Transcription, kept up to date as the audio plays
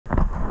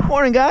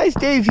Morning guys,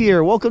 Dave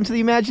here. Welcome to the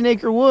Imagine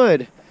Acre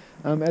Wood.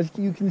 As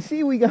you can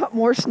see, we got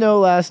more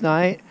snow last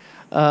night.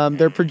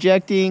 They're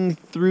projecting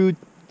through,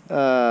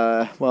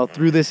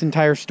 through this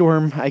entire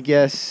storm, I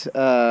guess,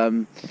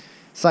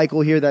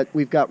 cycle here that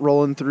we've got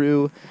rolling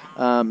through,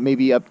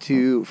 maybe up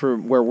to,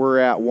 from where we're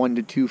at, 1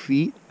 to 2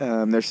 feet.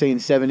 They're saying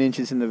 7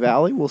 inches in the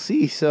valley. We'll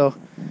see. So,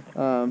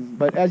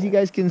 but as you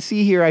guys can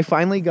see here, I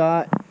finally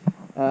got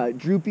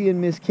Droopy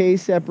and Miss K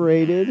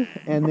separated,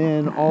 and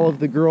then all of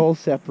the girls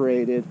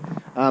separated.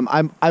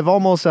 I've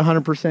almost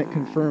 100%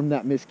 confirmed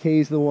that Miss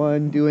K's the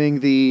one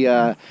doing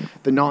the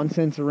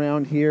nonsense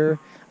around here,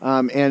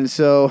 and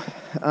so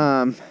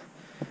I'm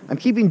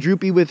keeping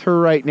Droopy with her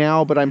right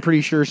now, but I'm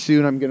pretty sure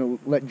soon I'm gonna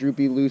let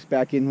Droopy loose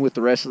back in with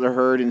the rest of the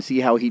herd and see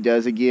how he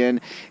does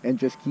again, and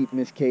just keep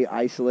Miss K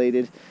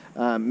isolated.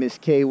 Miss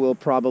K will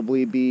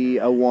probably be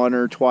a 1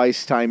 or 2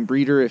 time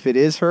breeder if it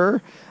is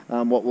her.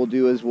 What we'll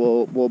do is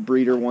we'll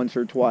breed her once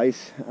or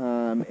twice,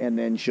 and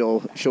then she'll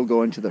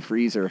go into the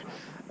freezer.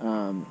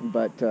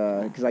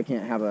 Because I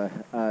can't have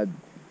an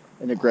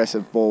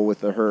aggressive bull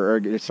with the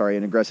herd,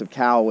 an aggressive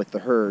cow with the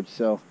herd.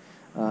 So,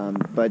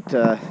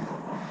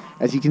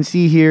 as you can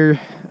see here,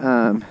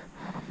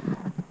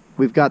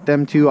 we've got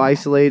them two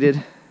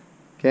isolated.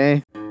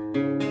 Okay.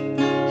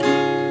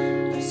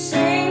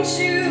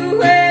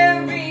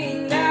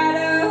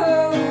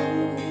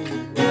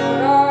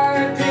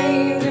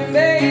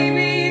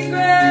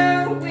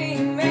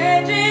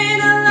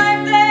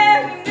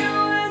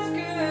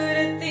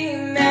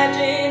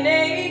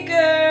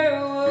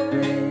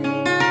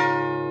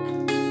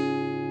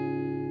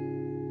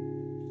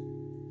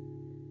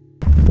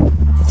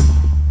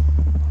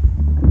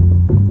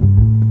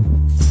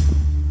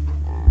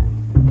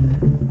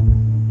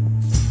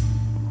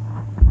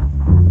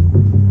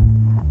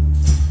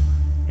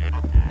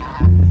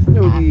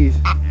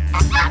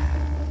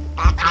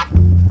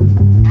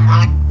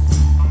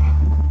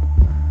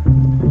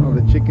 All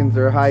the chickens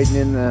are hiding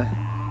in the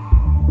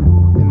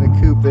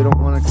coop. They don't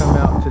want to come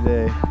out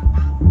today.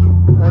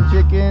 Huh,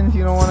 chickens?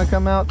 You don't want to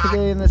come out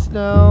today in the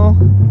snow?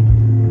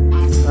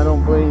 I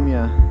don't blame you.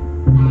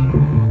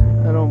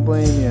 I don't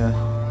blame you.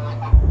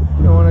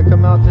 You don't want to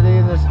come out today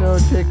in the snow,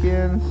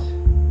 chickens?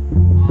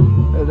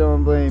 I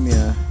don't blame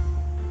you.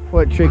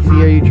 What, Trixie?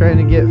 Are you trying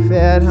to get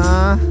fed,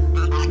 huh?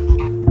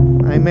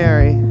 Hi,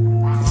 Mary.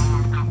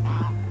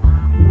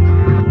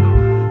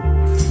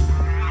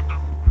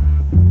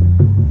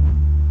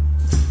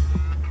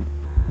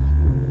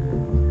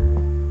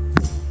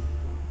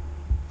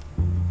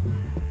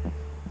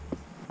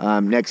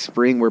 Next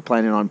spring we're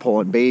planning on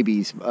pulling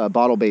babies,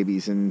 bottle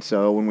babies, and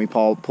so when we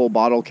pull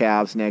bottle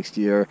calves next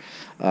year,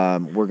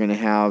 we're going to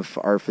have,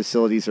 our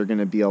facilities are going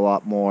to be a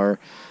lot more,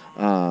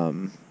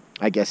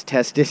 I guess,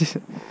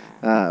 tested.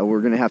 We're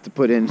going to have to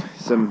put in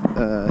some,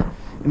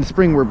 in the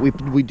spring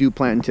we do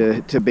plan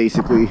to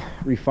basically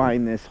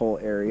refine this whole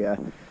area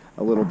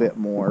a little bit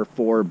more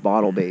for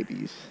bottle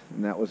babies,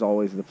 and that was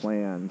always the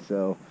plan.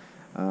 So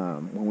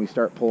when we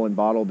start pulling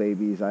bottle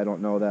babies, I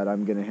don't know that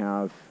I'm going to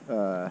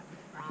have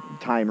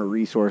time or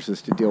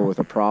resources to deal with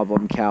a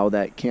problem cow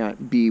that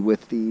can't be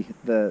with the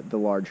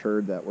large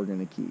herd that we're going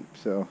to keep.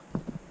 So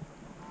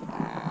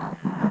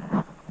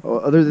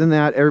well, other than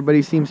that,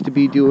 everybody seems to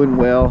be doing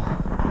well.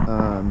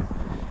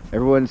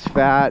 Everyone's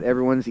fat,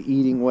 everyone's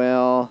eating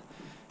well.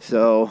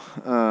 So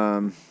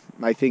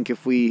I think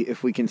if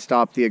we can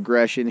stop the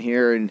aggression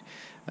here, and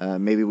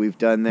maybe we've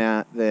done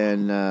that,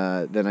 then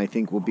I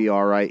think we'll be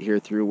all right here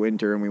through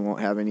winter, and we won't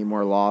have any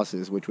more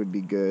losses, which would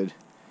be good.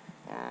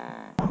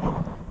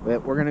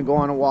 But we're going to go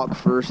on a walk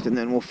first, and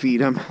then we'll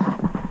feed them.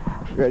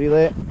 Ready,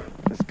 Lit?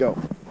 Let's go.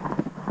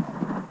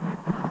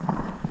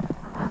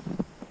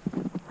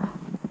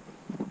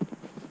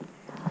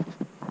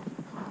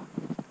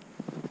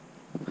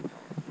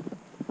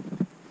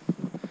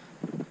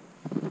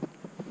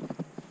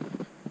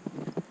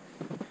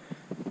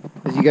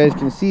 As you guys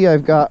can see,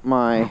 I've got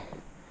my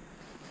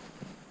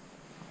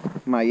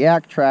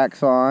yak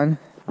tracks on.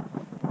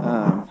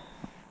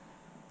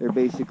 They're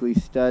basically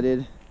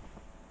studded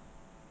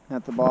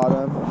at the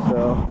bottom,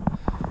 so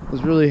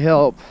those really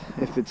help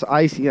if it's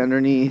icy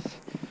underneath.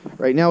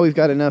 Right now we've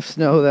got enough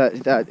snow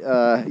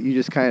that you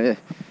just kind of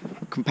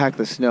compact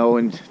the snow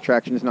and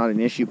traction is not an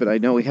issue, but I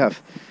know we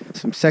have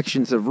some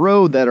sections of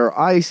road that are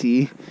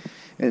icy,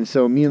 and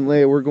so me and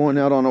Leia, we're going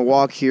out on a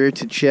walk here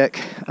to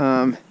check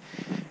and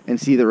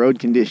see the road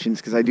conditions,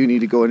 because I do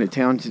need to go into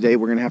town today.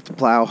 We're gonna have to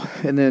plow,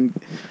 and then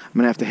I'm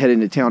gonna have to head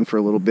into town for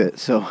a little bit,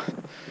 so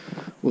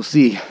we'll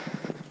see.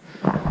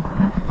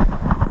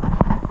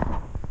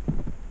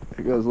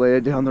 Goes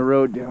Leia down the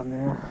road down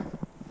there.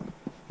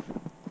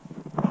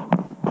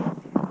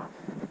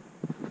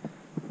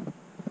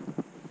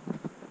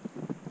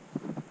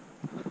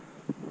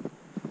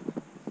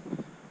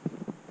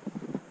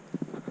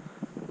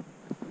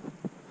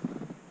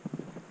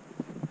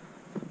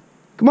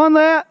 Come on,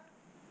 Leia.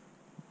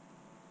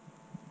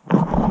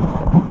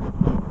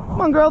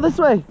 Come on, girl, this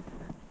way.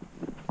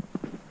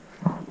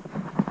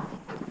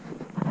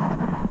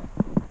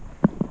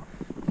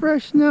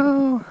 Fresh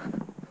snow.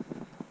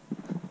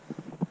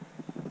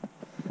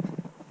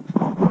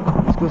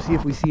 go see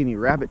if we see any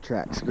rabbit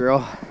tracks,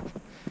 girl.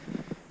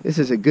 This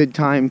is a good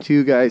time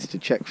too, guys, to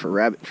check for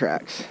rabbit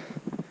tracks.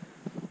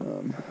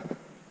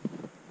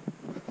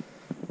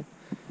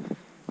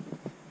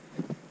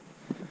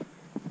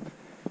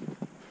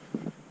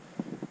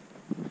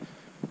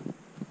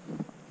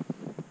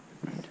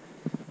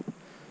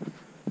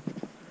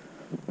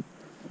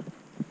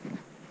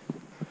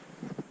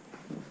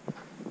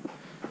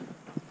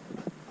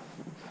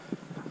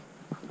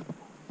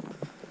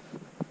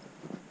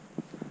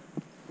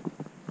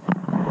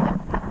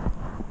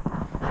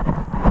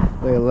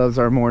 Leia loves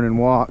our morning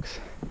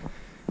walks.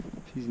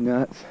 She's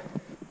nuts.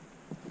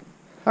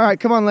 All right,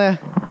 come on, Leia.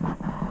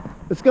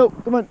 Let's go.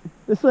 Come on,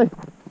 this way.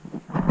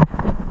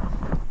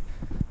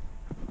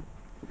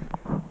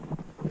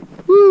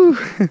 Woo!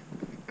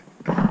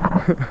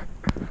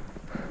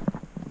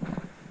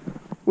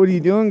 What are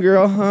you doing,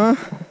 girl, huh?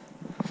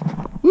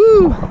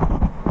 Woo!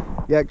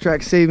 Yak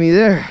track saved me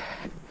there.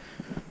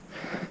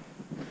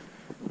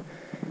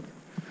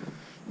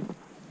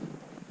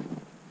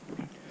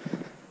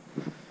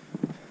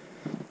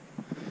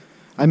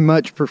 I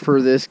much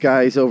prefer this,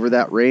 guys, over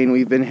that rain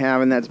we've been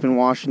having that's been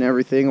washing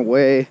everything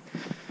away.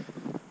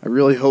 I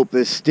really hope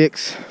this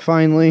sticks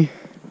finally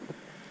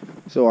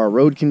so our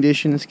road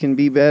conditions can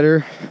be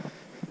better.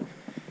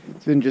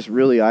 It's been just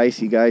really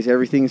icy, guys.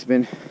 Everything's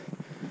been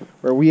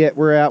where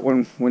we're at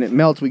when it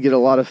melts. We get a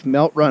lot of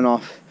melt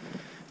runoff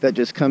that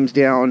just comes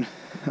down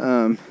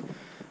a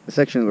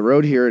section of the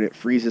road here, and it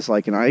freezes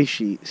like an ice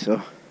sheet.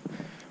 So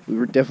we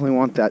would definitely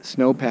want that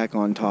snowpack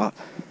on top.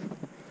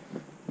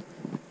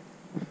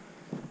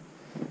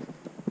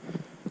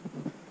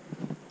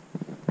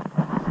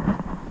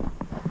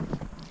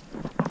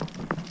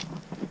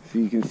 So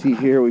you can see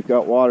here we've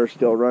got water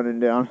still running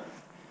down.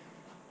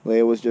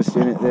 Leia was just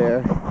in it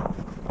there.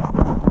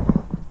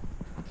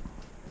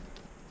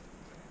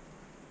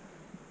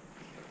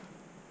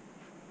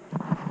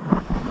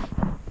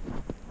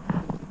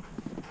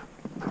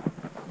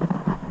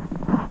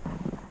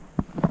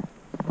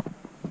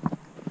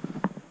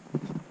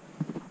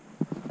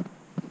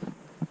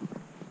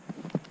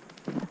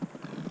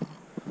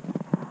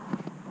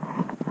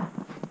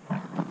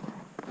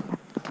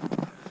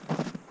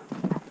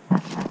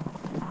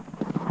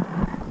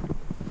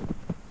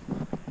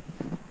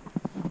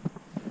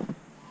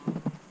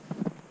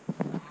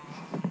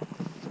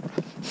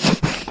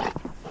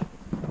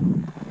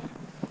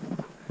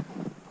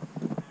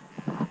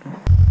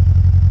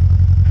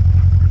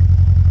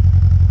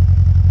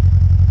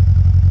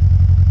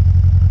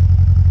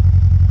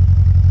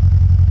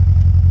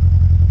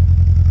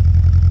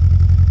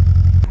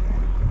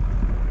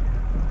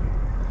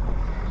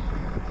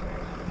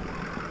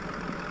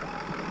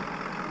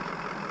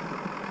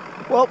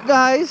 Well,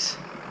 guys,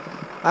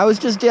 I was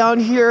just down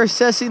here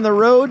assessing the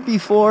road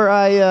before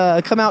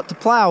I come out to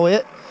plow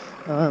it.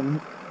 I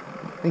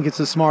think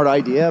it's a smart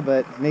idea,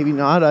 but maybe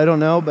not, I don't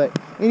know. But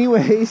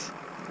anyways,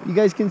 you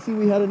guys can see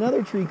we had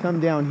another tree come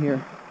down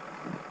here.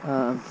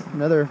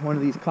 Another one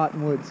of these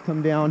cottonwoods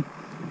come down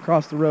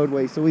across the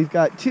roadway. So we've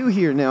got two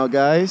here now,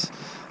 guys.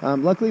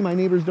 Luckily, my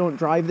neighbors don't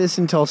drive this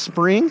until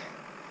spring.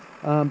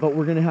 But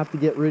we're gonna have to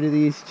get rid of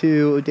these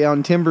two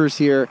down timbers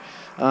here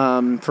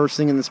first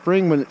thing in the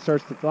spring when it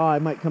starts to thaw. I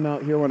might come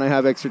out here when I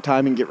have extra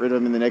time and get rid of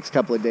them in the next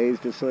couple of days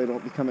just so they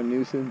don't become a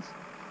nuisance.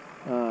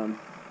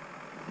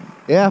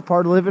 Yeah,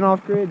 part of living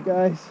off grid,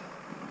 guys.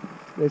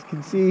 You guys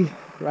can see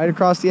right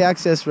across the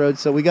access road,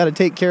 so we got to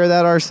take care of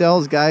that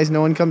ourselves, guys.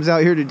 No one comes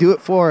out here to do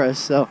it for us,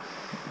 so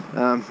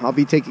I'll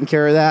be taking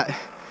care of that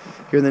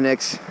here in the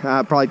next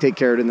probably take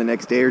care of it in the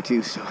next day or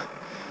two. So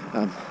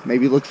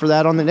maybe look for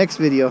that on the next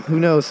video. Who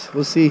knows?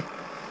 We'll see.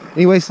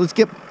 Anyways, let's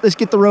get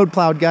the road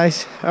plowed,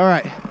 guys. All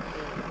right.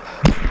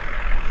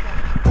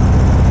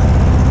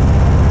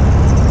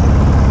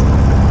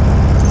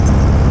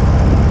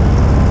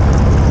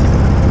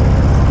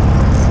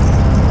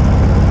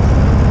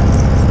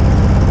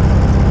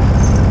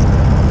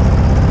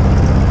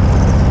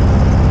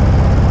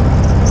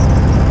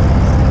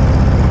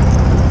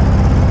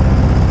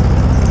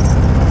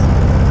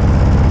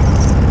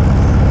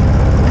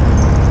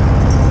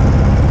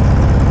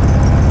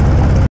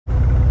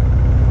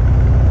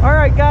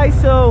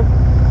 So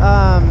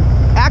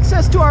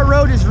access to our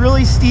road is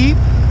really steep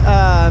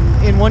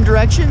in one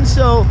direction.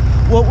 So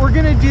what we're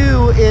gonna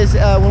do is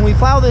when we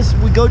plow this,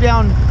 we go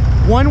down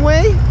one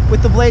way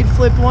with the blade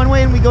flipped one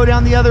way and we go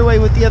down the other way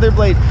with the other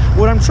blade.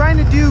 What I'm trying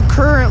to do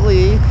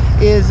currently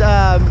is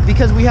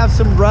because we have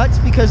some ruts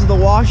because of the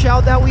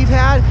washout that we've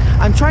had,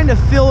 I'm trying to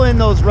fill in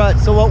those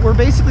ruts. So what we're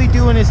basically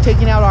doing is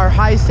taking out our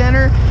high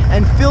center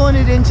and filling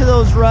it into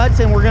those ruts,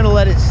 and we're gonna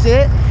let it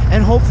sit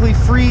and hopefully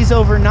freeze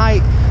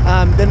overnight.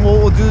 Then what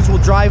we'll do is we'll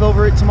drive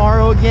over it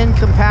tomorrow again,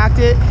 compact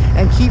it,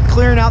 and keep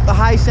clearing out the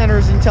high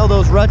centers until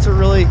those ruts are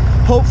really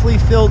hopefully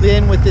filled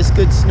in with this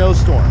good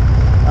snowstorm.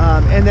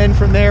 And then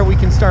from there we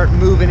can start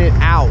moving it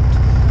out.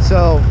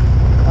 So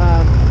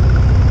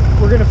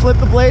we're gonna flip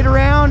the blade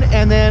around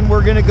and then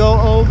we're gonna go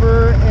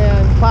over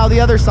and plow the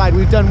other side.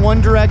 We've done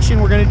one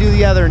direction, we're gonna do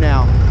the other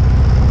now.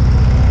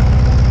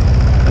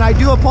 And I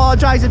do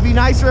apologize, it'd be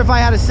nicer if I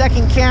had a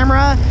second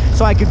camera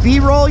so I could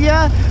B-roll you,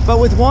 but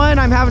with one,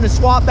 I'm having to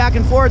swap back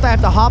and forth. I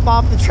have to hop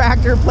off the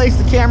tractor, place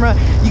the camera.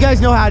 You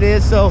guys know how it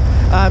is. So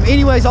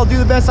anyways, I'll do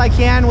the best I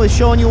can with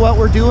showing you what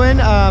we're doing,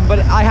 but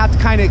I have to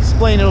kind of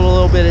explain it a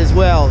little bit as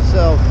well.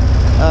 So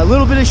a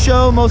little bit of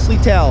show, mostly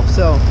tell.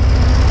 So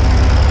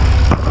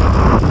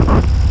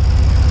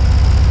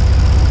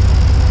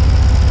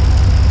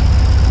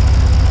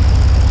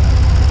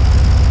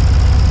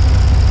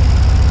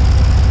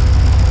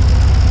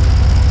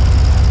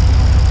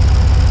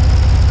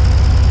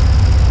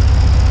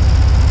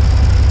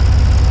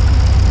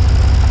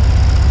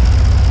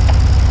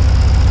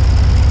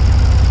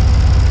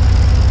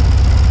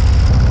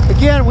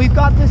again, we've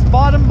got this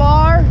bottom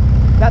bar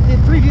that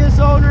the previous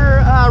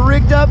owner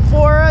rigged up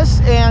for us,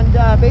 and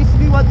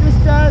basically what this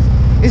does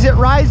is it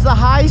rides the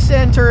high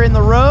center in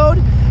the road,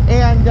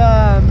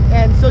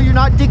 and so you're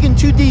not digging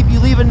too deep. You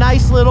leave a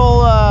nice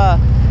little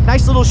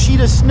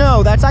sheet of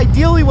snow. That's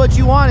ideally what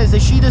you want, is a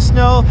sheet of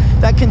snow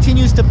that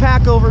continues to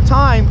pack over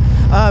time,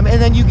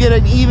 and then you get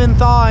an even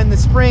thaw in the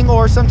spring,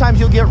 or sometimes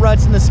you'll get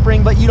ruts in the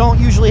spring, but you don't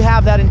usually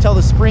have that until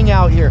the spring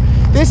out here.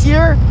 This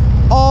year,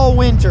 all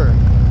winter.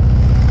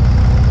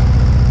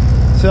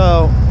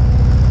 So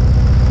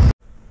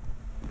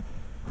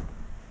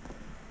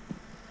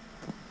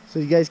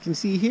you guys can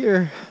see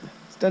here,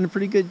 it's done a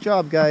pretty good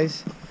job,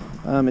 guys.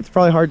 It's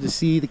probably hard to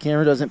see. The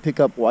camera doesn't pick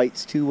up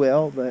whites too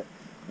well, but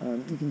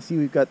you can see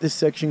we've got this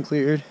section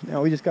cleared.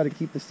 Now we just got to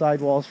keep the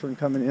sidewalls from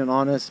coming in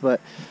on us, but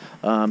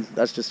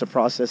that's just a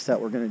process that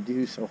we're going to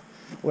do. So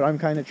what I'm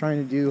kind of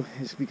trying to do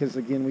is, because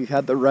again we've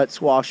had the ruts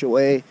wash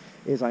away,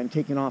 is I'm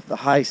taking off the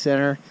high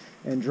center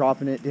and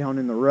dropping it down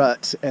in the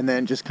ruts, and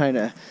then just kind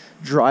of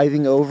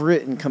driving over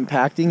it and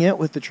compacting it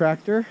with the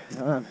tractor.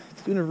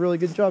 It's doing a really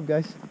good job,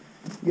 guys.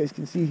 You guys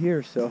can see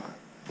here. So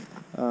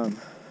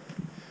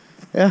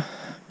yeah,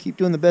 keep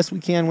doing the best we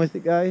can with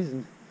it, guys,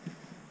 and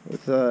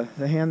with the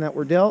hand that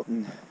we're dealt,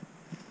 and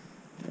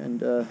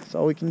that's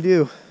all we can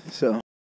do. So